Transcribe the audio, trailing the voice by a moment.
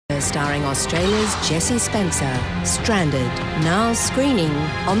starring Australia's Jessie Spencer, Stranded, now screening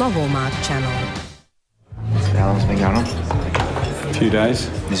on the Hallmark Channel. How long's it been going on? A few days.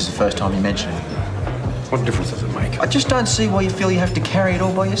 This is the first time you mention it. What difference does it make? I just don't see why you feel you have to carry it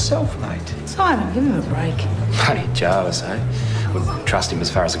all by yourself, mate. Simon, give him a break. Bloody Jarvis, eh? Wouldn't trust him as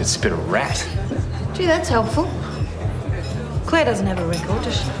far as I could spit a rat. Gee, that's helpful. Claire doesn't have a record,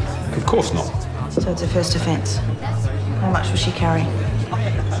 does she? Of course not. So it's a first offence. How much was she carrying?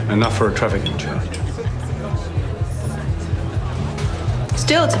 Enough for a trafficking charge.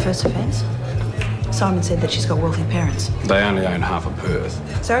 Still, it's a first offence. Simon said that she's got wealthy parents. They only own half of Perth.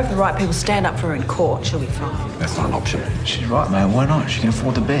 So if the right people stand up for her in court, she'll be fine. That's not an option. She's right, man. Why not? She can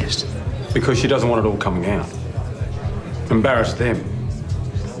afford the best. Because she doesn't want it all coming out. Embarrass them.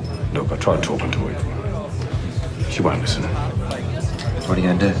 Look, I tried talking to her. She won't listen. What are you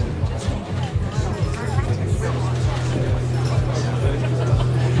going to do?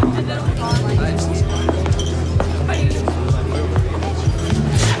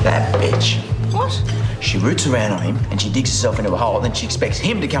 That bitch. What? She roots around on him and she digs herself into a hole, then she expects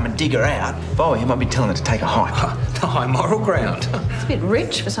him to come and dig her out. If I were him, I'd be telling her to take a hike. The high moral ground. It's a bit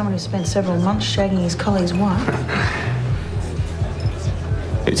rich for someone who spent several months shagging his colleague's wife.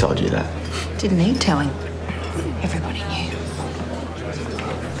 Who told you that? Didn't need telling. Everybody knew.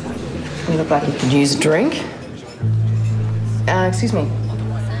 You look like you could use a drink. Excuse me.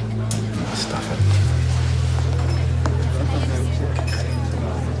 Stuff it.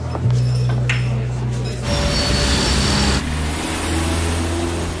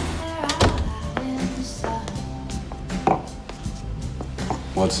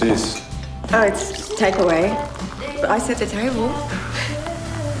 What's this? Oh, it's takeaway. But I set the table.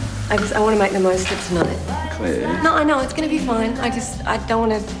 I want to make the most of tonight. Claire. No, I know, it's going to be fine. I don't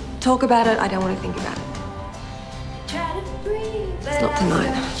want to talk about it. I don't want to think about it. It's not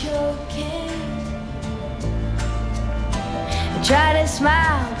tonight. I try to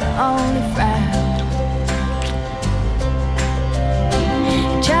smile, but only frown.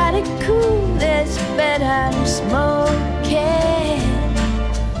 I try to cool this bed I'm smoking.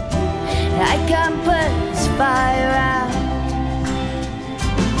 I can't put this fire out.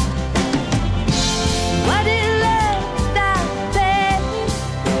 What is love without pain?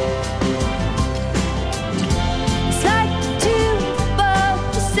 It's like two both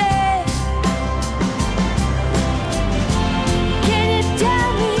the same. Can you tell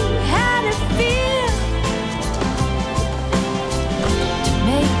me how to feel to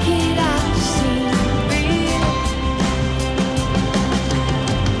make it all seem real?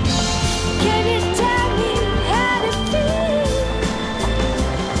 Can you tell me how to feel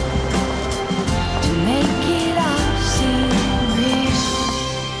to make it all seem real?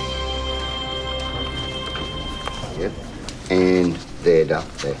 Yep. And they're up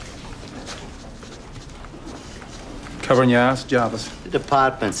there. Covering your ass, Jarvis. The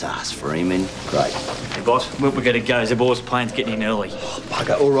department's asked for him, and great. Hey, boss, we got to go. The boss plane's getting in early.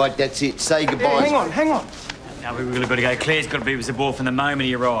 Bugger. All right, that's it. Say goodbye. Hang on. Now we've really got to go. Claire's got to be with the boy from the moment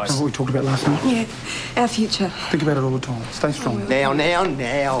he arrives. That's what we talked about last night. Yeah, our future. Think about it all the time. Stay strong. Now. I'm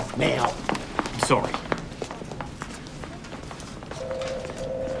sorry.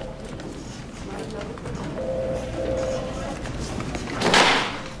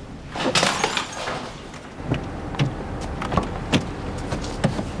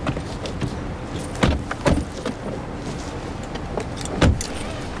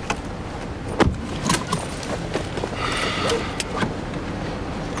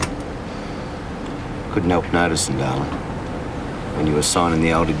 Couldn't help noticing, darling, when you were signing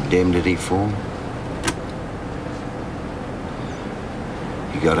the old indemnity form.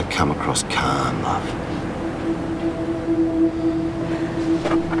 You got to come across calm, love.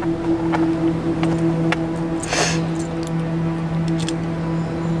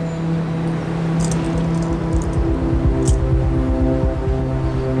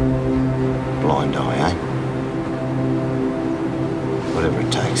 Blind eye, eh? Whatever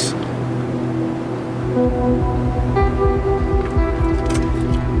it takes.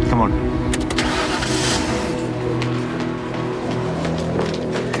 Come on.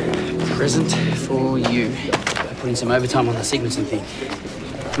 Present for you. I put in some overtime on the sequencing thing.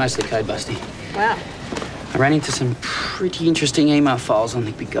 Mostly code busting. Wow. I ran into some pretty interesting email files on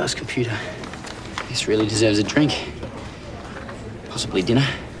the big guy's computer. This really deserves a drink. Possibly dinner.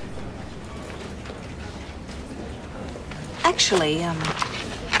 Actually,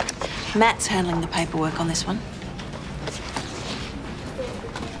 Matt's handling the paperwork on this one.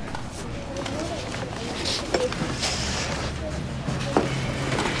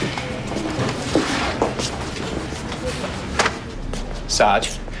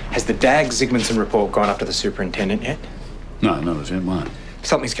 Sarge, Has the Dag Sigmundson report gone up to the superintendent yet? No, not as yet. Why?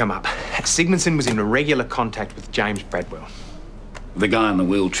 Something's come up. Sigmundson was in regular contact with James Bradwell. The guy in the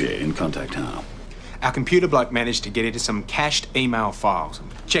wheelchair, in contact how? Our computer bloke managed to get into some cached email files.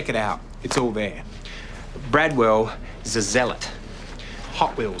 Check it out. It's all there. Bradwell is a zealot.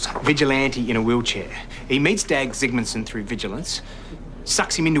 Hot Wheels, vigilante in a wheelchair. He meets Dag Sigmundson through vigilance,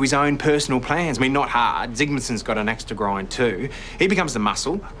 sucks him into his own personal plans. I mean, not hard. Sigmundson's got an axe to grind too. He becomes the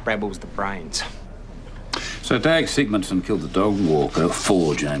muscle, Bradwell's the brains. So Dag Sigmundson killed the dog walker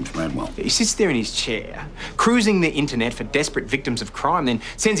for James Bradwell. He sits there in his chair, cruising the internet for desperate victims of crime, then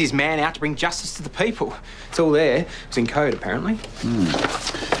sends his man out to bring justice to the people. It's all there. It's in code, apparently.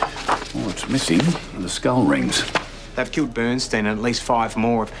 What's missing are the skull rings. They've killed Bernstein and at least 5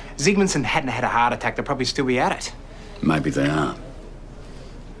 more. If Sigmundson hadn't had a heart attack, they'd probably still be at it. Maybe they are.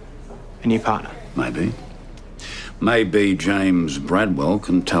 A new partner? Maybe. Maybe James Bradwell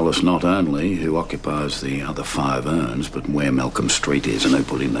can tell us not only who occupies the other 5 urns, but where Malcolm Street is and who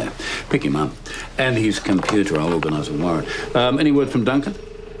put him there. Pick him up. And his computer, I'll organise a warrant. Any word from Duncan?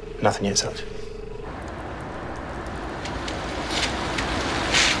 Nothing yet, Sarge.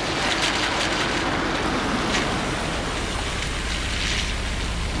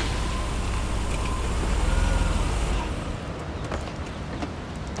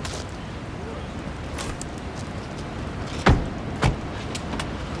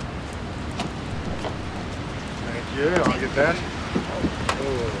 Yeah, I'll get that.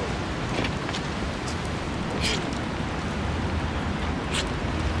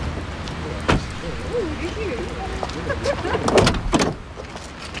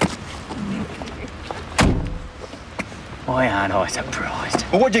 Why aren't I surprised?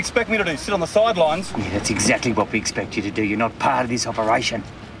 Well, what'd you expect me to do? Sit on the sidelines? Yeah, that's exactly what we expect you to do. You're not part of this operation.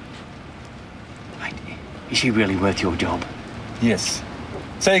 Mate, is she really worth your job? Yes.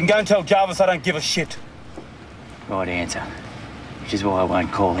 So you can go and tell Jarvis I don't give a shit. Right answer. Which is why I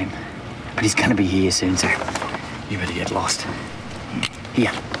won't call him. But he's going to be here soon, so you better get lost.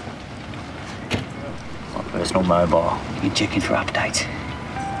 Here. My personal mobile. You can check in for updates.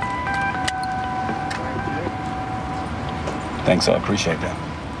 Thanks, I appreciate that.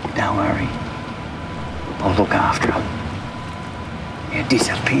 Don't worry. I'll look after him. You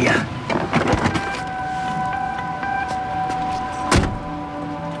disappear.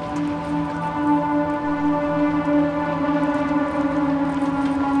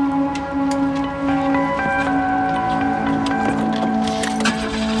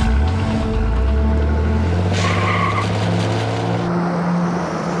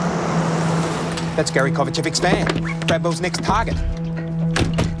 That's Gary Kovacevic Span, Bradwell's next target.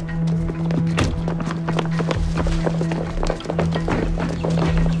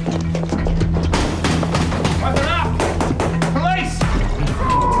 Open up! Police!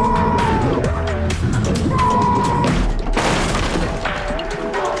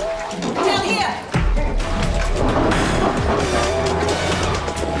 Down here!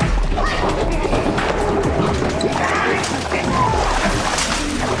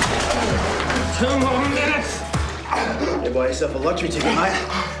 Two more minutes! You buy yourself a lottery ticket, mate.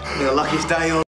 You're the luckiest day you'll